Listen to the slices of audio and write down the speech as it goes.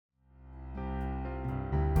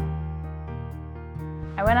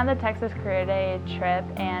I went on the Texas Career Day trip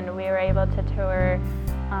and we were able to tour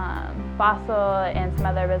Fossil and some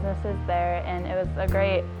other businesses there, and it was a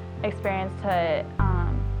great experience to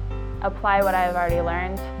apply what I've already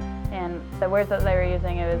learned, and the words that they were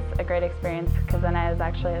using, it was a great experience because then I was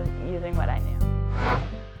actually using what I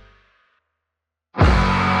knew.